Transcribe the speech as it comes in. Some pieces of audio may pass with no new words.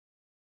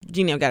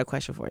Jeannie, I've got a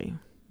question for you.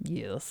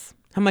 Yes.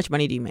 How much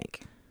money do you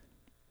make?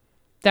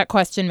 That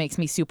question makes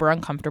me super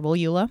uncomfortable,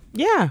 Eula.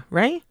 Yeah,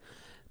 right?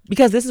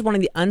 Because this is one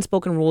of the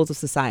unspoken rules of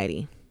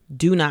society.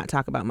 Do not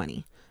talk about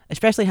money,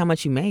 especially how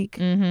much you make.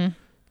 Mm-hmm.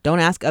 Don't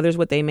ask others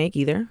what they make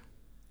either.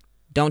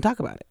 Don't talk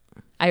about it.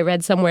 I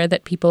read somewhere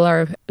that people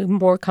are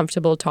more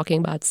comfortable talking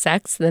about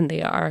sex than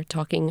they are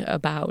talking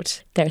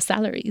about their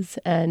salaries.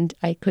 And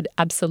I could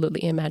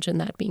absolutely imagine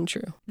that being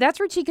true. That's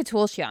Ruchika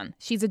Tulsian.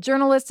 She's a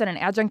journalist and an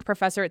adjunct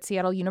professor at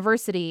Seattle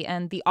University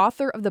and the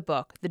author of the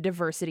book, The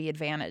Diversity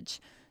Advantage.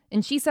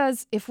 And she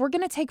says, if we're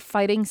going to take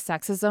fighting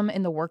sexism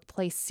in the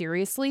workplace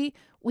seriously,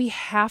 we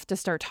have to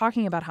start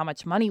talking about how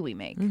much money we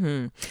make.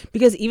 Mm-hmm.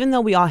 Because even though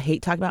we all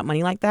hate talking about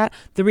money like that,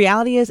 the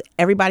reality is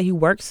everybody who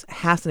works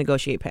has to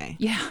negotiate pay.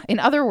 Yeah. In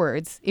other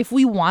words, if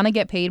we want to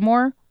get paid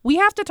more, we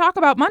have to talk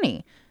about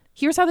money.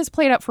 Here's how this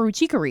played out for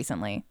Ruchika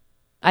recently.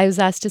 I was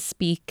asked to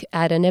speak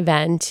at an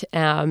event,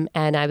 and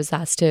I was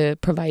asked to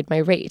provide my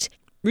rate.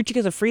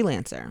 Ruchika's a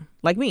freelancer,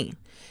 like me.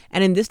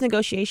 And in this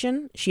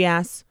negotiation, she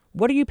asks,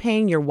 what are you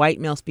paying your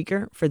white male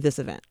speaker for this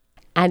event?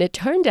 And it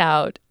turned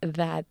out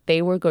that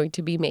they were going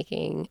to be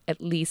making at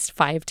least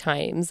 5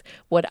 times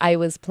what I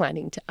was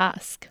planning to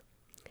ask.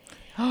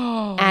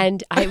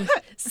 And I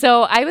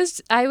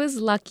was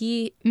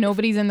lucky.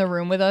 Nobody's in the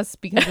room with us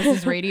because this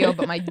is radio,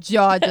 but my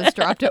jaw just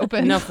dropped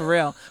open. No, for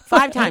real.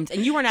 5 times.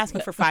 And you weren't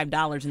asking for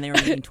 $5 and they were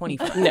making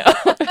 $25.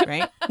 No.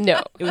 Right?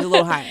 No. It was a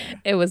little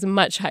higher. It was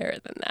much higher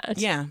than that.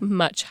 Yeah.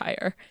 Much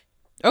higher.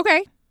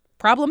 Okay.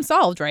 Problem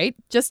solved, right?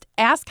 Just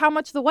ask how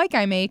much the white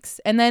guy makes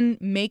and then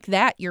make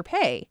that your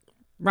pay.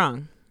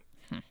 Wrong.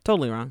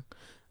 Totally wrong.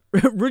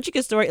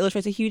 Ruchika's story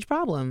illustrates a huge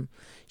problem.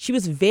 She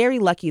was very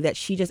lucky that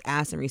she just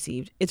asked and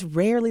received. It's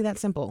rarely that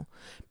simple.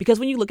 Because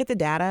when you look at the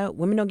data,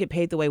 women don't get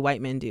paid the way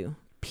white men do.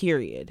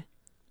 Period.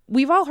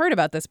 We've all heard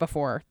about this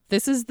before.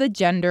 This is the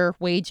gender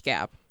wage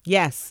gap.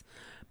 Yes.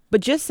 But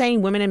just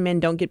saying women and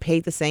men don't get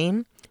paid the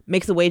same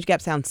makes the wage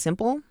gap sound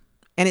simple,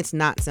 and it's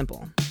not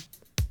simple.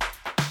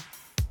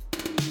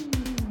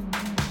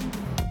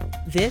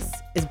 This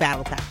is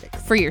Battle Tactics.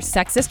 For your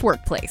sexist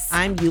workplace.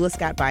 I'm Eula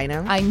Scott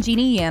Bynum. I'm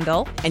Jeannie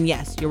Yandel. And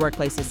yes, your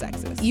workplace is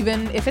sexist.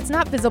 Even if it's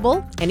not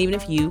visible. And even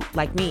if you,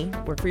 like me,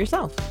 work for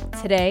yourself.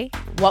 Today,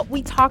 what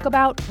we talk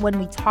about when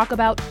we talk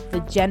about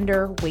the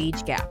gender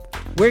wage gap.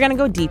 We're going to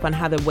go deep on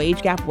how the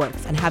wage gap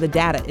works and how the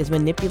data is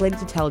manipulated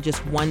to tell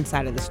just one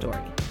side of the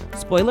story.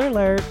 Spoiler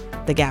alert,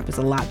 the gap is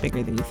a lot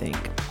bigger than you think.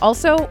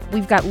 Also,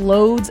 we've got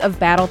loads of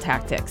battle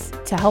tactics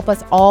to help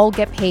us all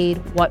get paid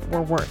what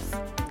we're worth.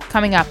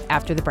 Coming up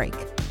after the break.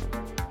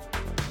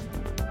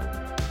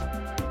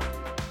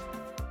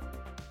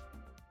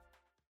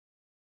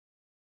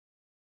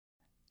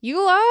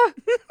 Eula,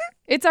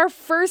 it's our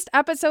first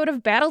episode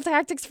of Battle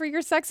Tactics for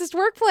Your Sexist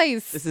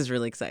Workplace. This is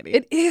really exciting.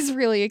 It is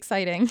really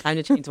exciting. Time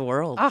to change the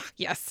world.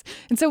 Yes.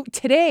 And so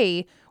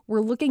today,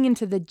 we're looking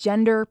into the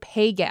gender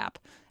pay gap,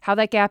 how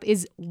that gap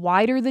is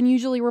wider than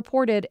usually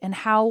reported, and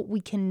how we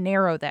can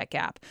narrow that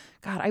gap.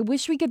 God, I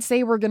wish we could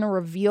say we're going to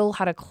reveal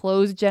how to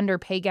close gender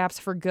pay gaps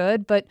for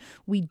good, but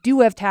we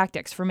do have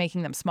tactics for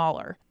making them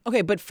smaller.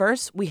 Okay, but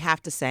first, we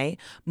have to say,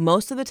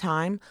 most of the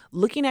time,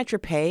 looking at your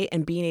pay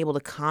and being able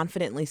to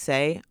confidently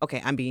say, okay,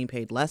 I'm being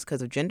paid less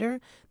because of gender,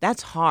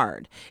 that's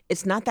hard.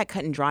 It's not that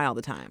cut and dry all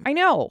the time. I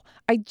know.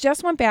 I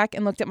just went back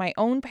and looked at my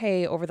own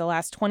pay over the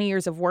last 20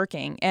 years of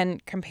working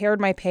and compared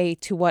my pay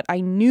to what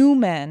I knew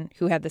men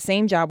who had the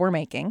same job were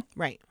making.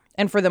 Right.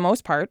 And for the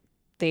most part,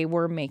 they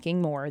were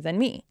making more than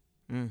me.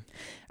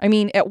 I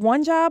mean, at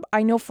one job,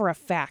 I know for a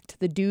fact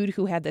the dude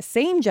who had the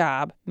same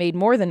job made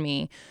more than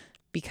me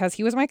because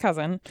he was my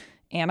cousin,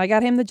 and I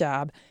got him the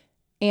job,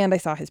 and I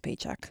saw his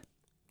paycheck.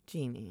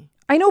 Jeannie.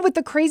 I know, but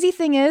the crazy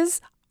thing is,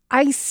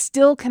 I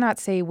still cannot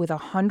say with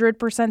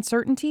 100%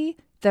 certainty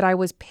that I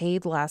was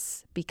paid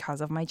less because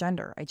of my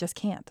gender. I just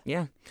can't.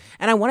 Yeah.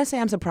 And I want to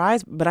say I'm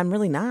surprised, but I'm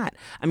really not.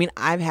 I mean,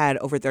 I've had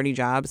over 30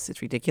 jobs.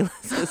 It's ridiculous.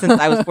 Since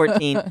I was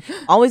 14,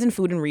 always in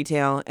food and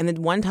retail. And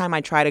then one time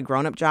I tried a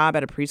grown-up job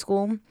at a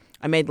preschool.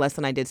 I made less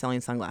than I did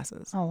selling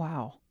sunglasses. Oh,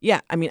 wow.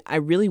 Yeah. I mean, I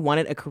really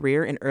wanted a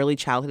career in early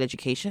childhood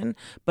education,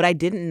 but I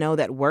didn't know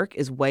that work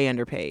is way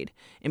underpaid,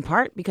 in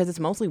part because it's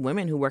mostly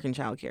women who work in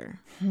childcare.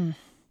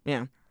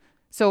 Yeah.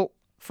 So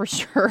for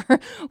sure,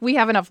 we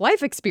have enough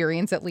life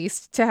experience, at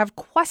least, to have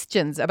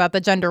questions about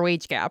the gender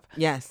wage gap.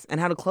 Yes, and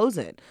how to close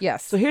it.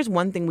 Yes. So here's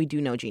one thing we do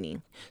know,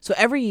 Jeannie. So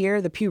every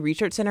year, the Pew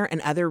Research Center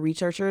and other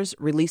researchers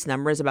release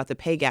numbers about the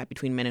pay gap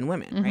between men and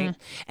women, right?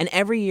 And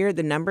every year,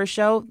 the numbers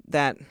show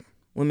that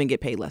women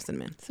get paid less than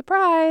men.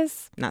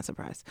 Surprise. Not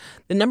surprised.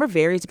 The number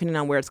varies depending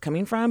on where it's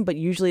coming from, but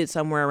usually it's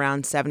somewhere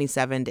around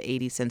 77 to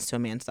 80 cents to a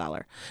man's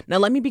dollar. Now,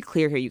 let me be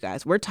clear here, you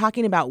guys. We're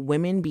talking about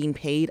women being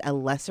paid a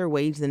lesser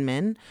wage than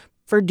men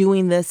for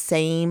doing the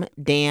same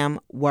damn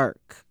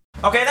work.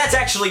 Okay, that's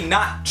actually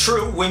not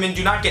true. Women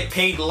do not get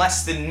paid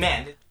less than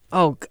men.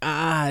 Oh,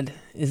 God.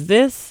 Is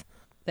this?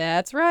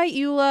 That's right,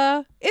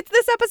 Eula. It's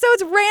this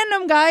episode's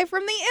random guy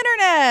from the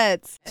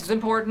internet. This is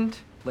important.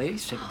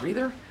 Ladies, take a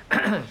breather.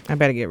 I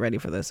better get ready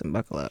for this and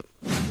buckle up.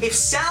 If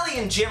Sally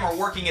and Jim are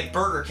working at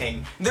Burger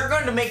King, they're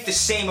going to make the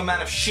same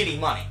amount of shitty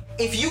money.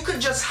 If you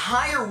could just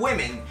hire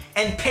women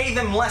and pay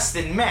them less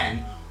than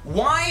men,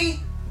 why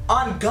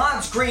on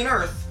God's green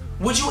earth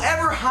would you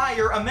ever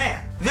hire a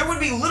man? There would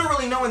be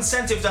literally no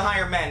incentive to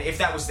hire men if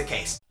that was the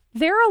case.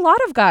 There are a lot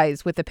of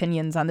guys with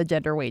opinions on the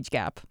gender wage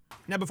gap.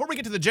 Now, before we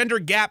get to the gender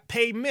gap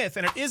pay myth,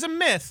 and it is a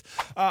myth,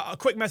 a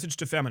quick message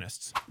to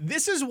feminists.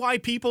 This is why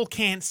people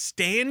can't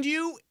stand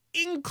you,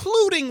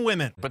 including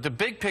women. But the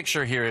big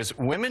picture here is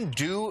women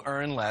do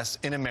earn less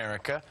in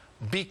America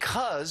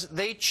because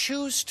they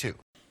choose to.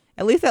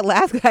 At least that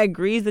last guy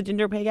agrees the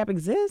gender pay gap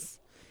exists,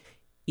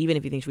 even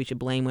if he thinks we should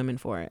blame women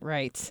for it.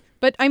 Right.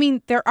 But, I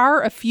mean, there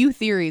are a few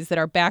theories that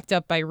are backed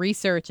up by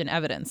research and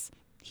evidence.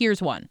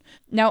 Here's one.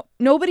 Now,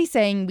 nobody's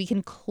saying we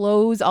can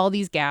close all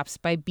these gaps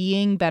by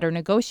being better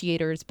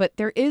negotiators, but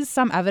there is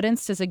some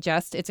evidence to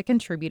suggest it's a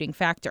contributing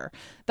factor.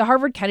 The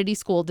Harvard Kennedy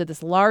School did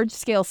this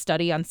large-scale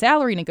study on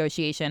salary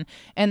negotiation,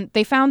 and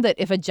they found that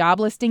if a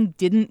job listing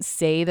didn't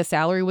say the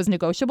salary was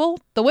negotiable,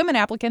 the women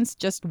applicants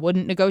just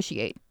wouldn't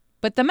negotiate.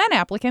 But the men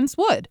applicants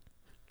would.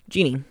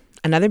 Jeannie,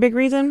 another big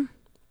reason,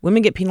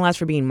 women get penalized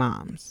for being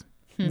moms.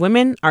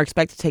 Women are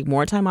expected to take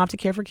more time off to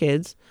care for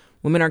kids.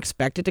 Women are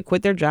expected to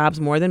quit their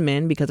jobs more than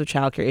men because of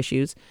childcare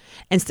issues.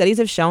 And studies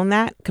have shown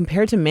that,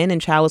 compared to men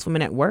and childless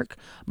women at work,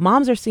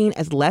 moms are seen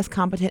as less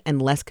competent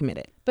and less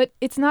committed. But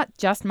it's not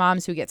just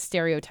moms who get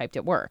stereotyped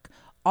at work.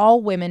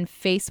 All women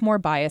face more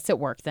bias at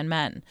work than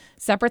men.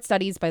 Separate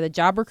studies by the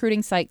job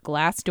recruiting site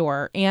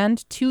Glassdoor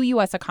and 2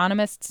 U.S.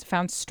 economists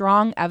found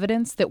strong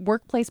evidence that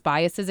workplace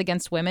biases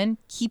against women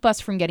keep us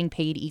from getting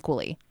paid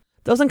equally.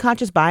 Those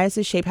unconscious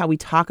biases shape how we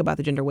talk about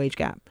the gender wage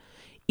gap.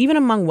 Even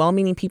among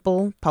well-meaning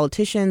people,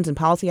 politicians, and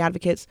policy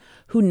advocates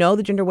who know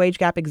the gender wage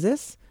gap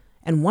exists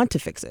and want to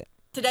fix it.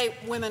 Today,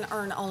 women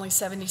earn only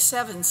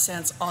 77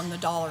 cents on the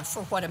dollar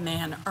for what a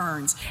man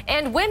earns.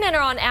 And women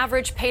are on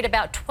average paid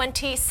about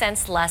 20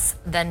 cents less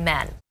than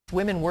men.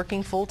 Women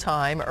working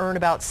full-time earn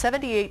about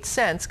 78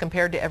 cents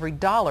compared to every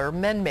dollar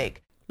men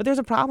make. But there's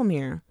a problem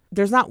here.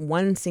 There's not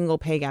one single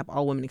pay gap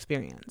all women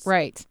experience.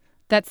 Right.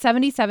 That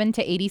 77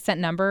 to 80 cent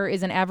number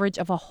is an average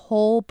of a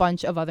whole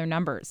bunch of other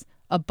numbers,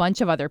 a bunch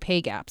of other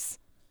pay gaps.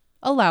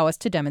 Allow us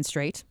to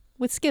demonstrate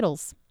with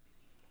Skittles.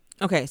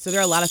 Okay, so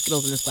there are a lot of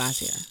Skittles in this glass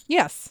here.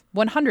 Yes,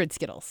 100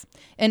 Skittles.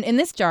 And in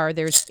this jar,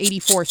 there's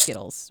 84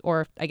 Skittles,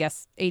 or I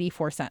guess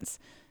 84 cents.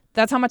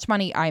 That's how much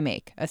money I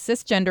make, a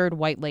cisgendered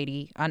white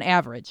lady, on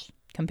average,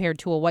 compared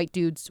to a white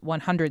dude's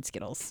 100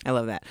 Skittles. I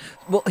love that.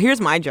 Well,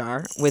 here's my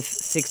jar with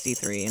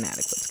 63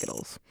 inadequate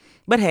Skittles.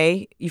 But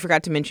hey, you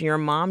forgot to mention you're a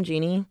mom,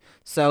 Jeannie,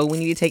 so we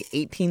need to take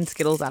 18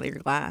 Skittles out of your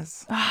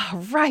glass. Ah,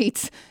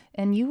 right.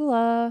 And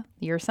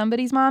you're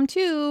somebody's mom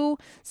too,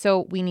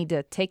 so we need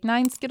to take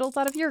 9 Skittles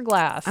out of your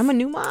glass. I'm a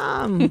new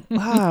mom.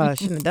 I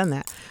shouldn't have done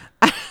that.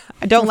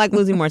 I don't like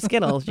losing more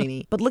Skittles,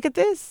 Jeannie. But look at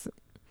this.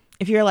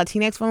 If you're a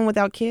Latinx woman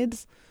without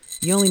kids,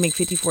 you only make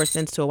 54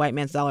 cents to a white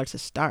man's dollar to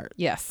start.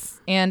 Yes.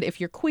 And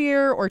if you're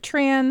queer or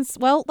trans,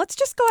 well, let's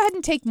just go ahead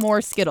and take more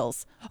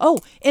Skittles. Oh,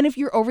 and if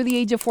you're over the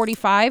age of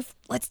 45,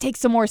 let's take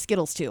some more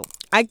Skittles too.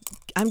 I'm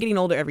getting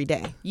older every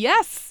day.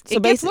 Yes. So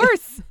it gets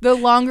worse. The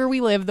longer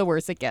we live, the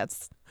worse it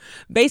gets.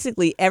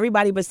 Basically,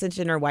 everybody but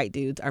cisgender white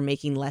dudes are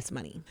making less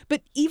money.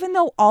 But even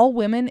though all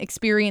women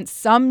experience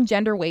some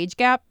gender wage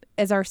gap,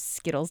 as our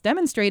Skittles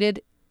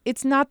demonstrated,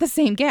 it's not the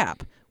same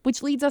gap,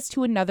 which leads us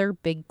to another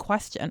big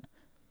question.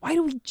 Why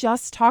do we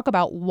just talk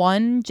about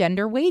one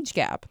gender wage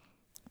gap?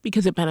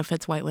 Because it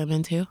benefits white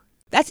women, too.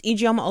 That's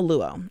Ijeoma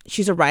Oluo.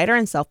 She's a writer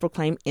and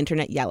self-proclaimed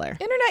internet yeller.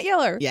 Internet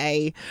yeller.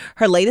 Yay.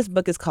 Her latest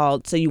book is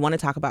called So You Want to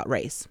Talk About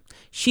Race.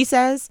 She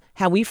says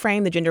how we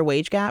frame the gender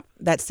wage gap,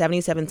 that's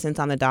 77 cents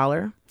on the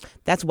dollar,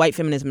 that's white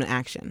feminism in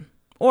action.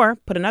 Or,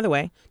 put another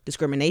way,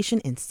 discrimination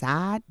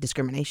inside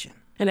discrimination.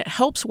 And it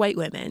helps white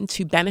women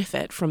to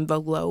benefit from the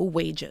low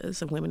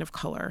wages of women of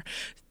color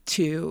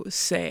to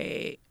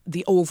say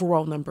the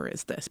overall number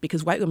is this,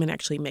 because white women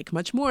actually make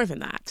much more than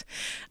that.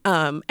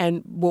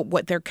 And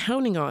what they're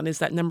counting on is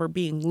that number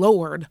being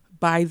lowered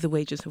by the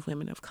wages of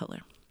women of color.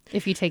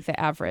 If you take the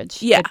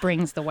average, yeah, it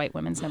brings the white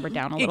women's number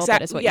down a little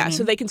bit is what you mean.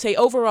 So they can say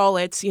overall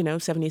it's,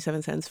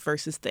 77 cents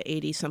versus the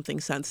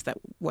 80-something cents that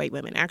white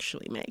women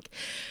actually make.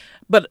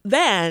 But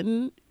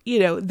then,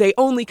 they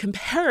only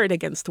compare it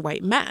against the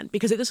white men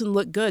because it doesn't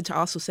look good to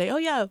also say, oh,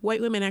 yeah,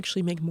 white women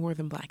actually make more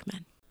than black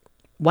men.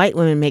 White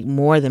women make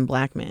more than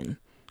black men.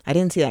 I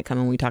didn't see that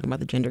coming when we talk about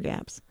the gender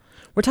gaps.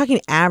 We're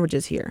talking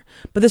averages here,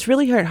 but this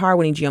really hurt hard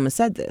when Ijeoma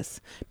said this,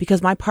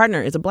 because my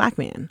partner is a black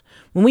man.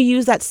 When we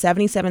use that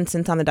 77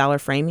 cents on the dollar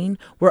framing,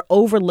 we're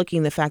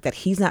overlooking the fact that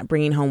he's not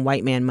bringing home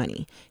white man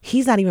money.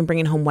 He's not even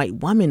bringing home white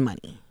woman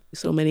money.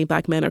 So many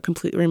black men are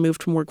completely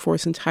removed from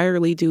workforce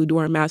entirely due to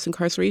our mass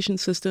incarceration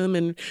system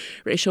and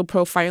racial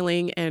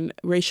profiling and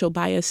racial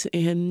bias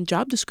and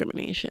job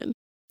discrimination.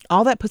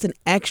 All that puts an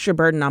extra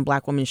burden on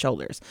black women's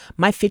shoulders.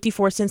 My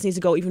 54 cents needs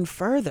to go even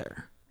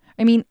further.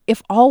 I mean,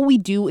 if all we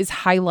do is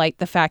highlight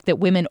the fact that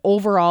women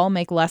overall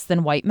make less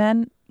than white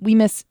men, we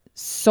miss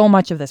so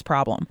much of this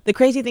problem. The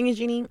crazy thing is,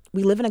 Jeannie,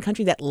 we live in a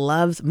country that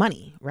loves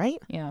money, right?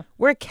 Yeah.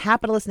 We're a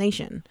capitalist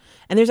nation,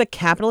 and there's a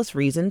capitalist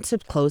reason to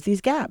close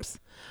these gaps.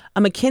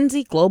 A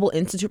McKinsey Global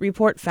Institute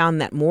report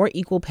found that more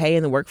equal pay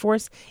in the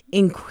workforce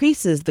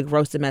increases the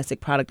gross domestic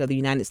product of the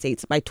United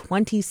States by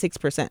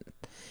 26%.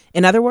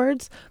 In other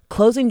words,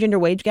 closing gender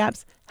wage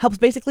gaps helps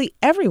basically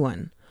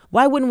everyone.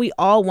 Why wouldn't we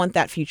all want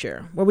that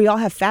future where we all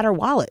have fatter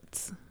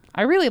wallets?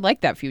 I really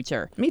like that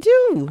future. Me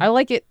too. I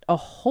like it a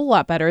whole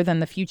lot better than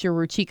the future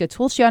Ruchika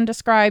Tulshyan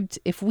described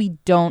if we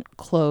don't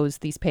close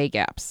these pay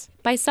gaps.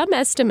 By some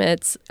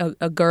estimates,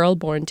 a girl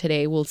born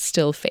today will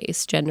still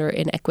face gender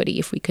inequity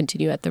if we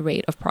continue at the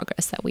rate of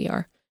progress that we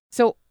are.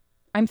 So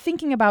I'm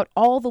thinking about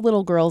all the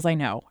little girls I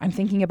know. I'm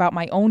thinking about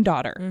my own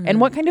daughter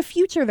and what kind of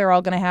future they're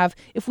all going to have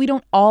if we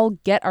don't all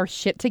get our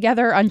shit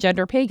together on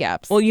gender pay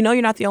gaps. Well, you know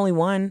you're not the only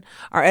one.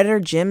 Our editor,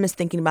 Jim, is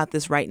thinking about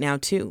this right now,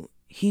 too.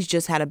 He's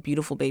just had a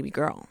beautiful baby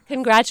girl.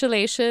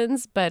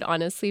 Congratulations, but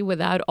honestly,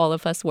 without all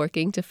of us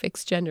working to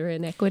fix gender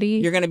inequity,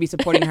 you're going to be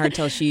supporting her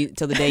till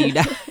the day you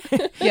die.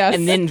 Yes.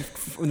 And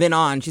then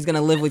on, she's going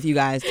to live with you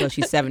guys till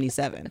she's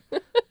 77.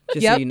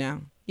 Just so you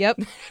know. Yep.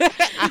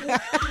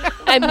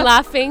 I'm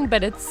laughing,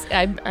 but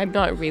I'm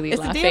not really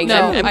laughing.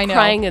 I'm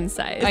crying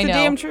inside. It's the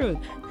damn truth.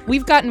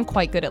 We've gotten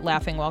quite good at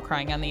laughing while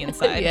crying on the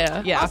inside.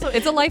 Yeah. Also,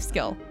 it's a life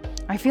skill.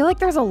 I feel like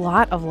there's a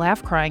lot of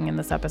laugh crying in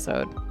this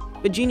episode.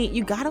 But Jeannie,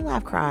 you gotta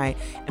laugh, cry,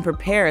 and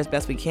prepare as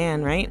best we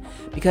can, right?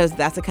 Because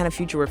that's the kind of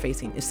future we're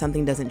facing if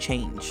something doesn't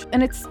change.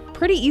 And it's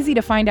pretty easy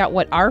to find out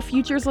what our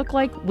futures look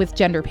like with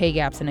gender pay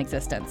gaps in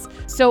existence.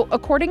 So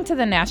according to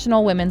the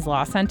National Women's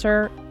Law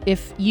Center,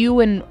 if you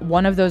and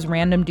one of those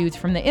random dudes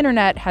from the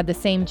internet had the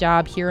same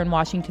job here in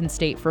Washington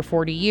State for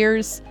 40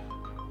 years,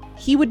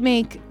 he would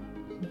make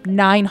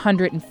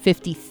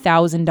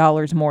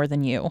 $950,000 more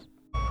than you.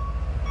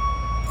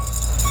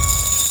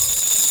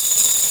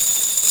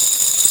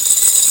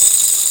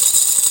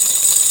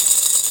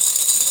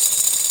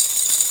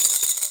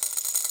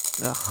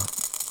 Ugh.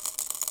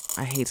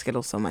 I hate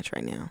Skittles so much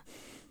right now.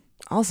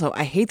 Also,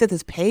 I hate that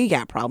this pay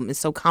gap problem is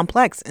so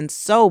complex and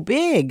so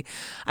big.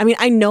 I mean,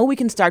 I know we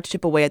can start to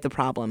chip away at the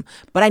problem,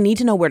 but I need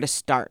to know where to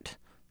start.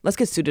 Let's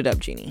get suited up,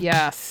 Jeannie.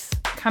 Yes.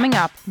 Coming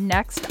up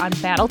next on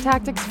Battle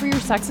Tactics for Your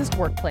Sexist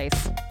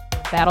Workplace.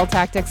 Battle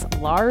tactics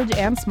large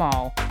and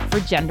small for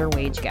gender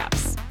wage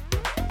gaps.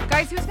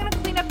 Guys, who's going to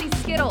clean up these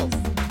Skittles?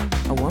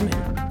 A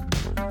woman.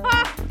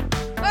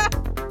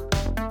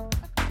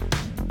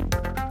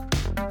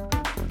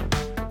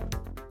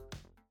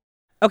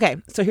 Okay,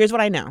 so here's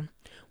what I know.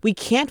 We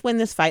can't win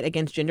this fight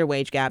against gender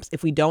wage gaps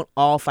if we don't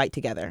all fight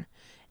together.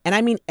 And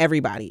I mean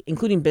everybody,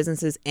 including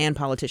businesses and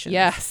politicians.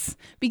 Yes,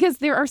 because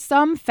there are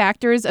some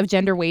factors of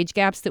gender wage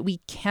gaps that we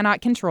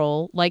cannot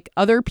control, like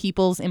other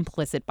people's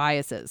implicit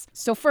biases.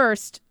 So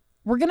first,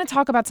 we're going to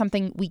talk about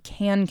something we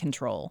can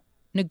control,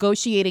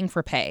 negotiating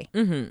for pay.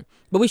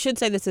 But we should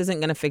say this isn't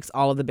going to fix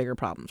all of the bigger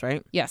problems,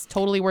 right? Yes,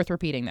 totally worth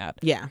repeating that.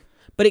 Yeah,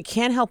 but it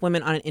can help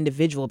women on an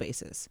individual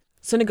basis.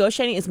 So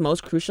negotiating is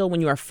most crucial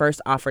when you are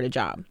first offered a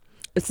job.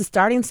 It's the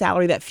starting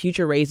salary that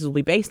future raises will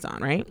be based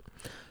on, right?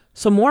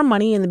 So more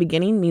money in the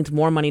beginning means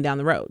more money down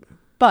the road.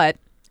 But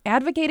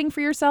advocating for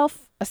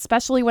yourself,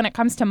 especially when it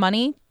comes to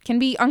money, can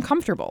be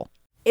uncomfortable.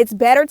 It's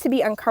better to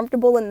be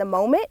uncomfortable in the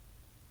moment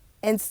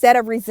instead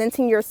of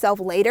resenting yourself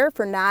later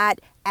for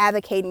not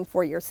advocating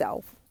for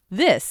yourself.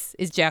 This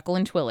is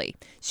Jacqueline Twilley.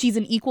 She's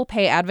an equal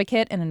pay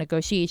advocate and a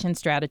negotiation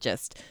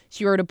strategist.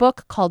 She wrote a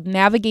book called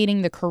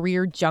Navigating the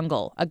Career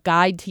Jungle, a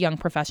guide to young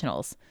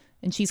professionals.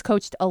 And she's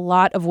coached a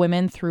lot of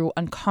women through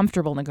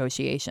uncomfortable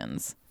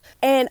negotiations.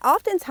 And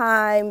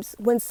oftentimes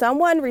when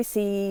someone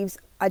receives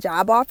a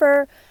job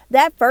offer,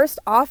 that first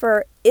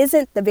offer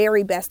isn't the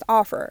very best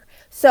offer.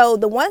 So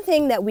the one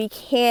thing that we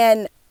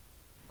can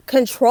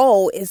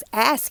control is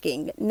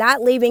asking,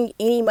 not leaving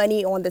any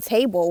money on the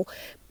table.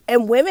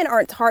 And women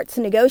aren't taught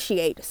to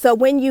negotiate. So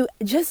when you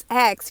just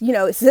ask,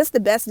 is this the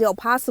best deal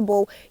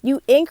possible,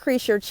 you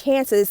increase your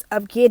chances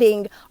of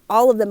getting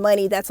all of the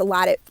money that's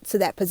allotted to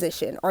that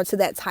position or to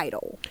that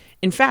title.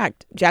 In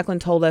fact, Jacqueline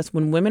told us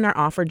when women are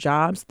offered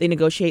jobs, they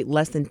negotiate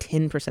less than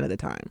 10% of the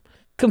time.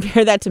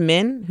 Compare that to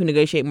men who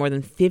negotiate more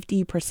than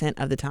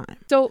 50% of the time.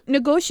 So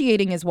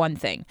negotiating is one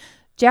thing.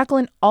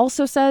 Jacqueline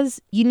also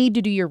says you need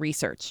to do your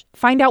research.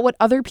 Find out what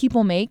other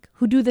people make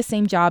who do the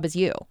same job as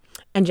you.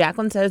 And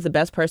Jacqueline says the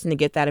best person to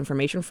get that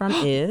information from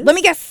is... Let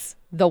me guess.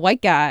 The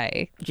white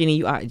guy. Jeannie,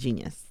 you are a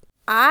genius.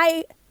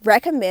 I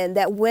recommend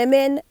that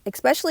women,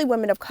 especially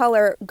women of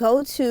color,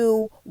 go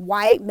to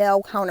white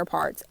male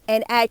counterparts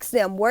and ask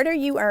them, what are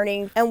you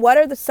earning and what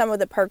are some of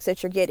the perks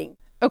that you're getting?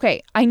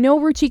 Okay, I know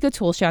Ruchika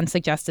Tulshyan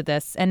suggested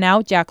this, and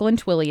now Jacqueline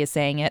Twilley is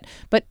saying it,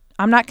 but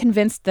I'm not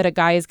convinced that a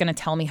guy is going to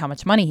tell me how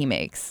much money he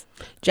makes.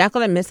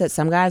 Jacqueline admits that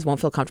some guys won't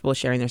feel comfortable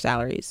sharing their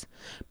salaries,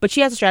 but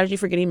she has a strategy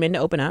for getting men to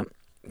open up.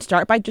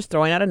 Start by just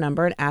throwing out a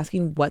number and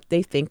asking what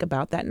they think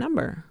about that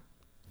number.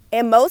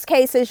 In most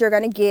cases, you're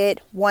going to get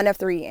one of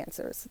three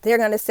answers. They're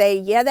going to say,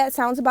 yeah, that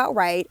sounds about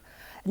right.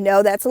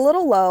 No, that's a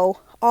little low.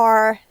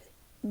 Or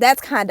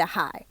that's kind of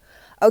high.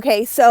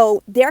 Okay,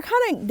 so they're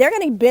going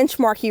to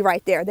benchmark you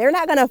right there. They're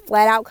not going to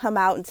flat out come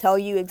out and tell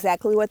you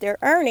exactly what they're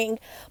earning,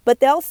 but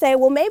they'll say,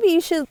 well, maybe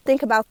you should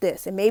think about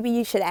this and maybe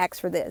you should ask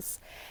for this.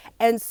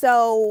 And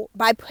so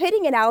by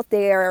putting it out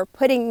there,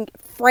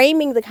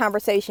 framing the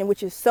conversation,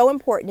 which is so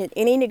important in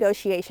any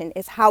negotiation,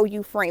 is how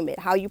you frame it,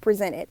 how you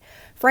present it.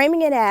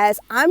 Framing it as,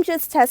 I'm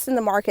just testing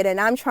the market and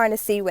I'm trying to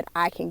see what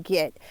I can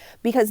get.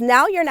 Because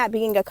now you're not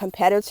being a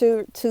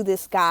competitor to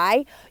this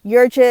guy,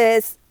 you're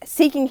just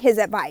seeking his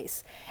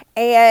advice.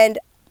 And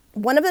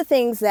one of the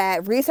things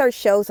that research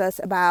shows us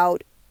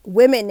about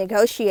women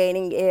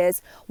negotiating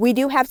is we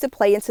do have to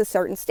play into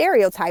certain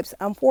stereotypes,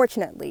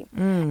 unfortunately.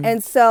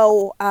 And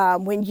so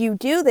when you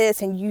do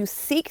this and you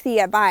seek the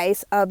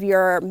advice of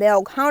your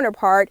male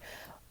counterpart,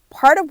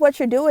 part of what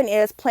you're doing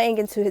is playing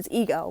into his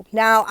ego.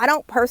 Now, I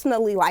don't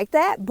personally like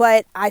that,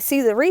 but I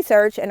see the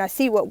research and I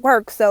see what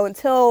works. So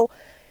until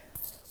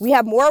we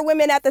have more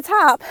women at the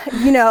top,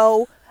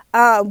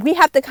 we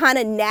have to kind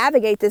of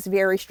navigate this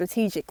very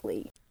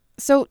strategically.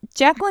 So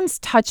Jacqueline's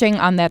touching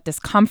on that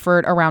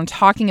discomfort around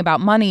talking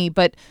about money,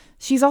 but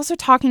she's also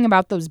talking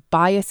about those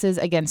biases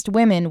against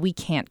women we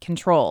can't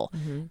control.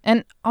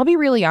 And I'll be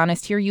really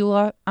honest here,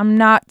 Eula, I'm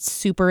not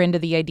super into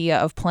the idea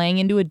of playing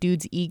into a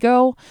dude's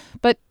ego,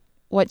 but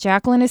what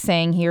Jacqueline is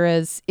saying here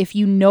is if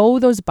you know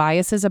those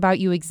biases about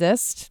you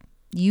exist,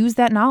 use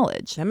that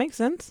knowledge. That makes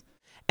sense.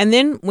 And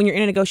then when you're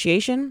in a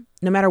negotiation,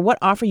 no matter what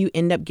offer you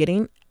end up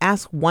getting,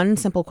 ask one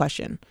simple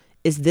question.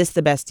 Is this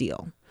the best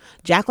deal?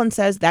 Jacqueline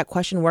says that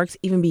question works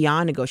even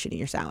beyond negotiating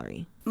your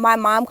salary. My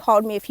mom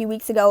called me a few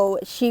weeks ago.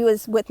 She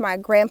was with my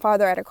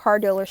grandfather at a car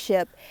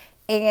dealership,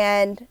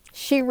 and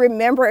she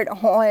remembered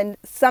on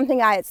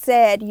something I had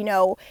said,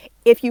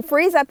 if you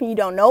freeze up and you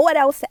don't know what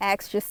else to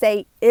ask, just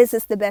say, is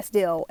this the best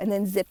deal? And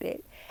then zip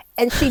it.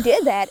 And she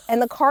did that,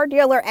 and the car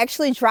dealer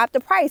actually dropped the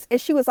price.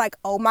 And she was like,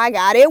 oh, my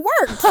God, it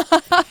worked.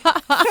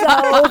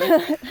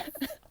 So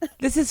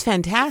this is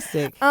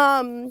fantastic.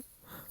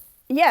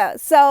 Yeah,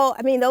 so,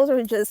 those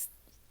are just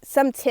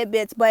some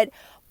tidbits. But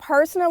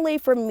personally,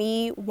 for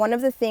me, one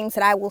of the things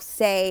that I will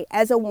say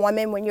as a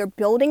woman, when you're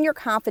building your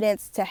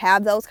confidence to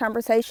have those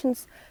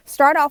conversations,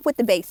 start off with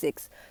the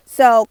basics.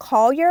 So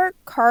call your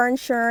car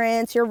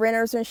insurance, your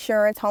renter's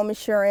insurance, home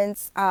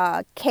insurance,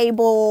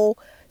 cable,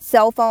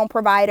 cell phone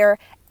provider,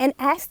 and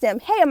ask them,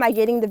 hey, am I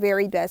getting the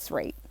very best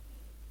rate?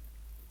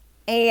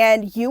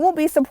 And you will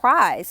be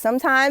surprised.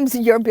 Sometimes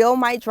your bill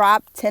might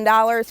drop $10,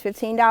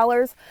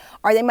 $15,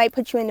 or they might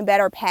put you in a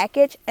better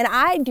package. And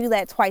I do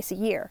that twice a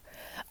year.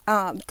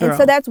 And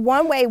so that's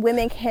one way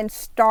women can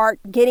start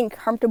getting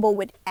comfortable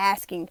with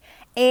asking.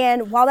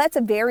 And while that's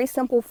a very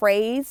simple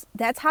phrase,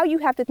 that's how you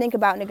have to think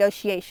about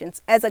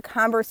negotiations, as a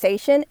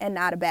conversation and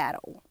not a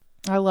battle.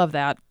 I love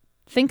that.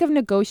 Think of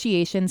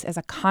negotiations as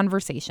a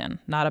conversation,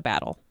 not a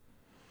battle.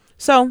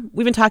 So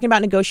we've been talking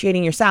about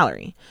negotiating your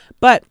salary.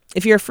 But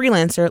if you're a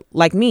freelancer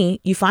like me,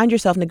 you find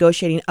yourself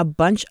negotiating a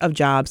bunch of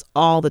jobs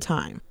all the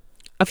time.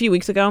 A few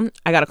weeks ago,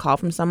 I got a call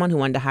from someone who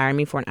wanted to hire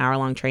me for an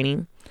hour-long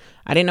training.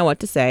 I didn't know what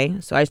to say,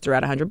 so I just threw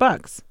out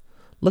 $100.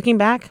 Looking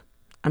back,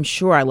 I'm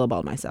sure I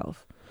lowballed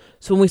myself.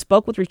 So when we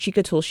spoke with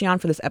Ruchika Tulshyan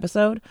for this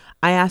episode,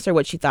 I asked her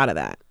what she thought of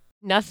that.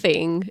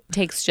 Nothing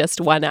takes just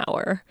 1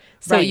 hour.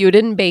 So Right. You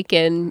didn't bake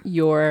in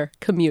your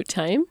commute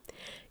time.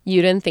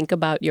 You didn't think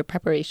about your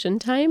preparation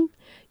time.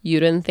 You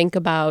didn't think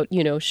about,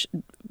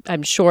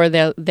 I'm sure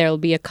there'll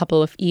be a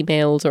couple of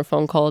emails or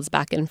phone calls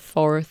back and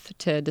forth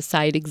to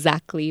decide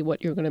exactly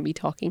what you're going to be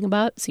talking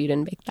about. So you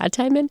didn't bake that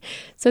time in.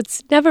 So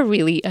it's never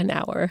really an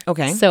hour.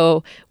 Okay.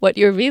 So what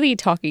you're really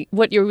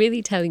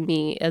telling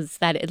me is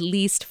that at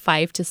least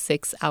 5 to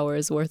 6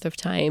 hours worth of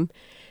time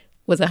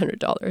was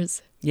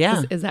 $100.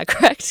 Yeah. Is that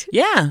correct?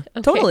 Yeah,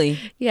 Okay. totally.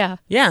 Yeah.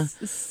 Yeah.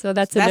 So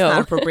that's a That's no.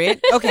 not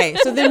appropriate. Okay,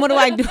 so then what do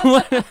I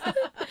do?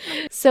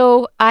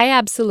 So I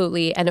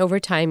absolutely, and over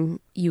time,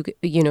 you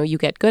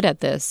get good at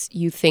this.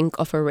 You think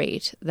of a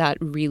rate that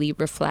really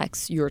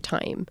reflects your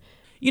time.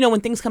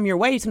 When things come your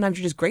way, sometimes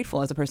you're just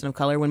grateful as a person of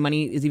color when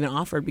money is even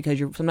offered because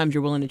sometimes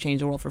you're willing to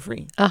change the world for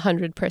free.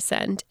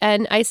 100%.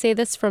 And I say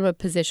this from a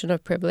position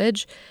of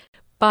privilege,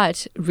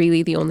 but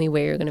really the only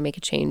way you're going to make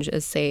a change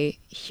is say,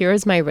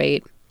 here's my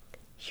rate,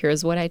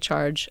 here's what I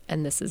charge,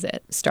 and this is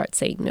it. Start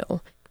saying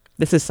no.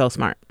 This is so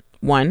smart.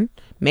 1,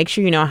 make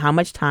sure you know how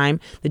much time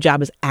the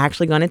job is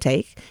actually going to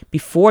take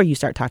before you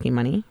start talking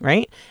money,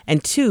 right?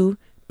 And 2,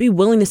 be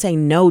willing to say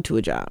no to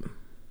a job.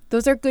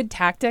 Those are good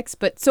tactics,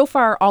 but so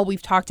far all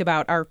we've talked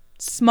about are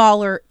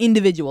smaller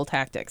individual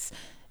tactics.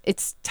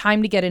 It's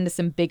time to get into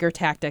some bigger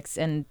tactics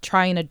and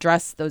try and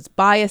address those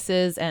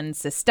biases and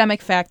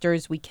systemic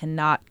factors we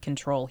cannot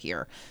control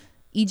here.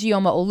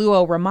 Ijeoma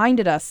Oluo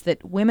reminded us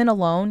that women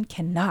alone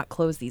cannot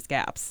close these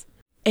gaps.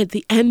 At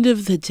the end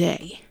of the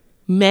day,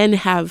 men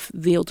have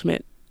the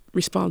ultimate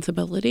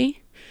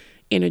responsibility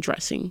in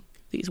addressing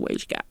these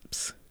wage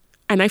gaps.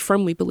 And I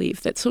firmly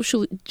believe that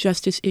social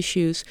justice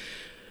issues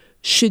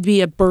should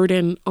be a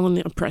burden on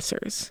the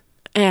oppressors.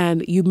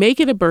 And you make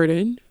it a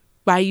burden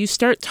Why you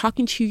start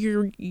talking to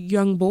your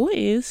young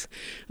boys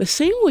the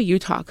same way you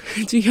talk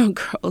to young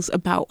girls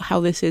about how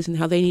this is and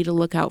how they need to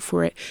look out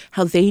for it,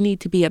 how they need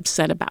to be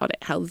upset about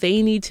it, how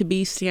they need to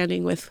be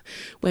standing with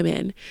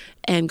women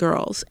and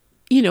girls.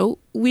 You know,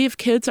 we have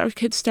kids, our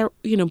kids start,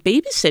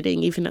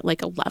 babysitting even at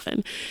like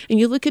 11. And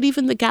you look at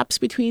even the gaps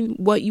between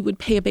what you would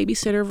pay a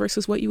babysitter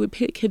versus what you would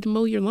pay a kid to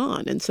mow your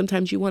lawn. And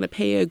sometimes you want to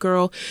pay a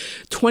girl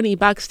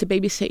 $20 to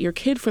babysit your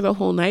kid for the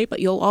whole night,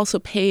 but you'll also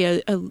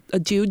pay a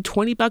dude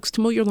 $20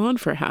 to mow your lawn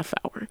for a half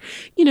hour.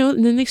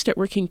 And then they start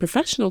working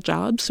professional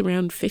jobs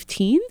around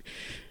 15.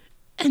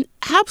 And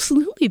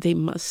absolutely they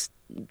must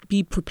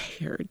be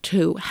prepared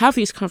to have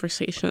these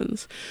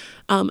conversations.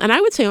 And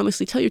I would say,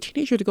 honestly, tell your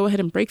teenager to go ahead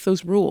and break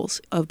those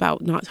rules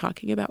about not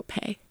talking about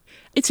pay.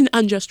 It's an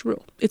unjust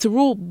rule. It's a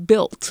rule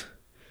built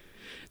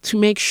to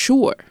make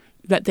sure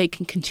that they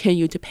can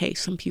continue to pay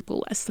some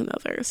people less than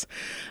others.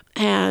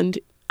 And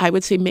I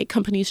would say make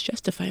companies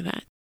justify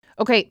that.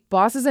 Okay,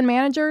 bosses and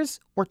managers,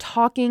 we're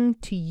talking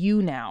to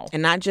you now.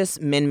 And not just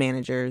men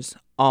managers,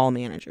 all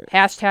managers.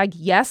 Hashtag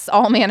yes,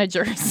 all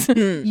managers.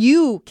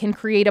 You can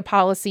create a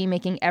policy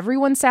making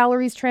everyone's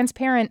salaries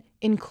transparent,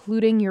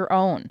 including your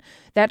own.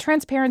 That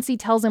transparency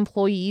tells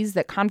employees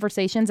that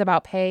conversations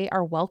about pay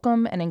are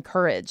welcome and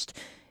encouraged.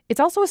 It's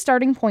also a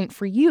starting point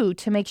for you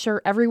to make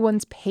sure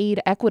everyone's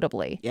paid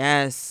equitably.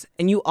 Yes.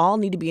 And you all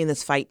need to be in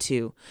this fight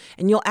too.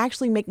 And you'll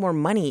actually make more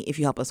money if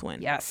you help us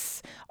win.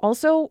 Yes.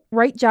 Also,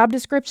 write job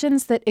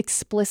descriptions that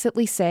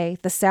explicitly say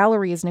the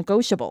salary is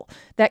negotiable.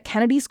 That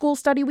Kennedy School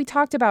study we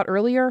talked about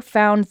earlier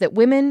found that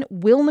women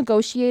will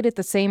negotiate at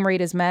the same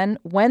rate as men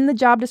when the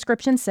job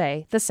descriptions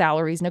say the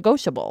salary is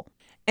negotiable.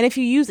 And if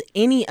you use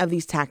any of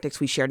these tactics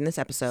we shared in this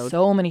episode,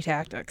 so many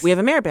tactics, we have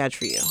a merit badge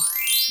for you.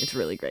 It's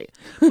really great.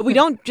 But we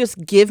don't just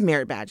give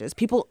merit badges.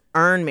 People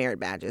earn merit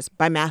badges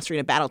by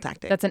mastering a battle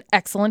tactic. That's an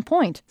excellent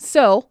point.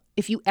 So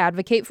if you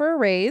advocate for a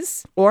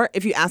raise, or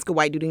if you ask a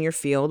white dude in your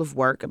field of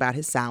work about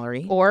his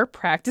salary, or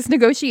practice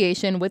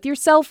negotiation with your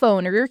cell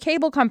phone or your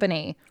cable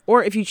company,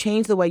 or if you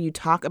change the way you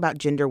talk about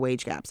gender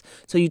wage gaps,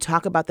 so you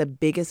talk about the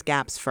biggest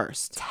gaps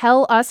first.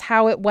 Tell us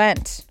how it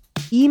went.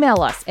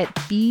 Email us at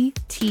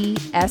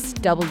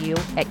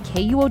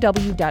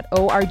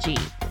btsw@kuow.org.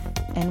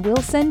 And we'll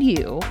send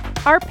you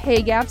our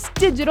Pay Gaps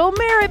digital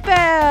merit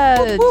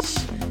badge. Whoop, whoop.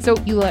 So,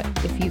 Eula,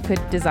 if you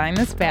could design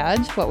this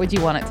badge, what would you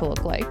want it to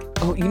look like?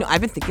 Oh, I've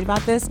been thinking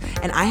about this,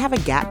 and I have a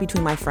gap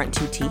between my front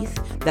two teeth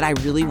that I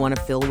really want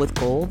to fill with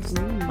gold.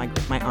 My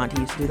auntie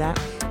used to do that.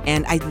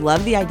 And I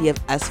love the idea of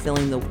us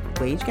filling the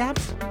wage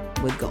gaps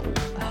with gold.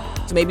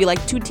 So maybe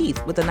like two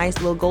teeth with a nice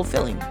little gold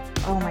filling.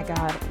 Oh my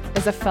God.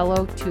 As a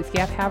fellow tooth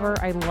gap haver,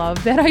 I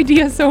love that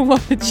idea so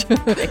much.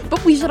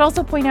 But we should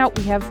also point out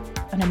we have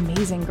an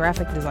amazing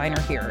graphic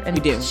designer here. And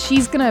we do.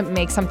 She's going to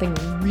make something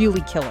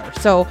really killer.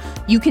 So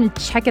you can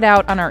check it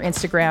out on our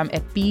Instagram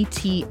at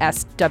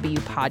BTSW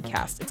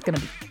Podcast. It's going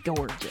to be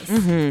gorgeous.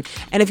 Mm-hmm.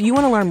 And if you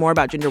want to learn more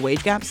about gender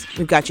wage gaps,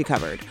 we've got you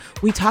covered.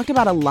 We talked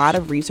about a lot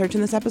of research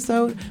in this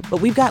episode,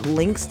 but we've got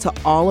links to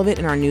all of it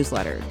in our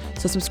newsletter.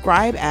 So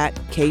subscribe at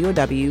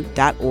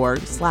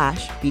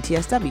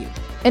kuow.org/BTSW.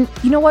 And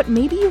you know what?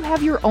 Maybe you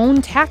have your own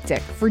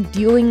tactic for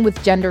dealing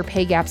with gender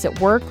pay gaps at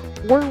work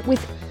or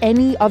with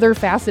any other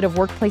facet of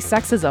workplace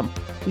sexism.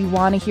 We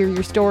want to hear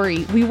your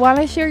story. We want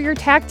to share your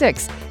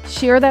tactics.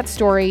 Share that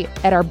story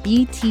at our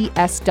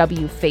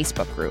BTSW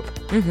Facebook group.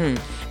 Mm-hmm.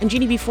 And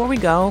Jeannie, before we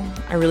go,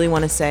 I really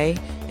want to say,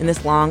 in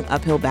this long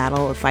uphill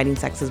battle of fighting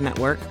sexism at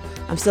work,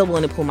 I'm still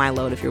willing to pull my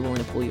load if you're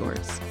willing to pull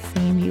yours.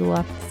 Same,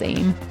 Eula.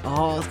 Same.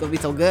 Oh, it's going to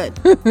be so good.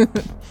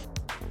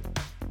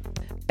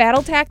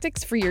 Battle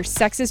Tactics for Your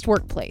Sexist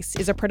Workplace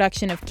is a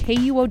production of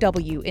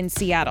KUOW in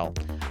Seattle.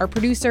 Our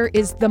producer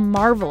is the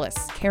marvelous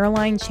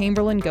Caroline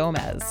Chamberlain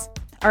Gomez.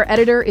 Our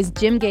editor is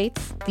Jim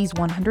Gates. These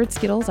 100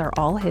 Skittles are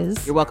all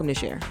his. You're welcome to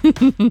share.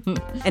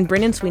 And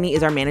Brendan Sweeney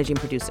is our managing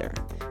producer.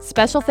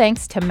 Special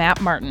thanks to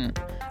Matt Martin.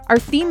 Our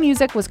theme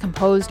music was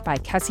composed by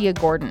Kessia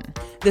Gordon.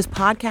 This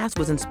podcast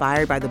was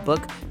inspired by the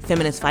book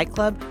Feminist Fight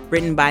Club,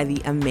 written by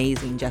the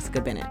amazing Jessica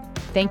Bennett.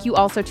 Thank you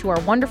also to our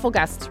wonderful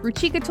guests,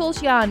 Ruchika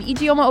Tulsian,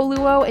 Ijeoma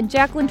Oluo, and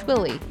Jacqueline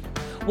Twilley.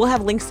 We'll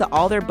have links to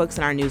all their books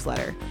in our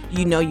newsletter.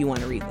 You know you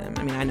want to read them.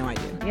 I mean, I know I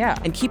do. Yeah.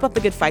 And keep up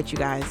the good fight, you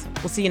guys.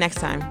 We'll see you next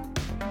time.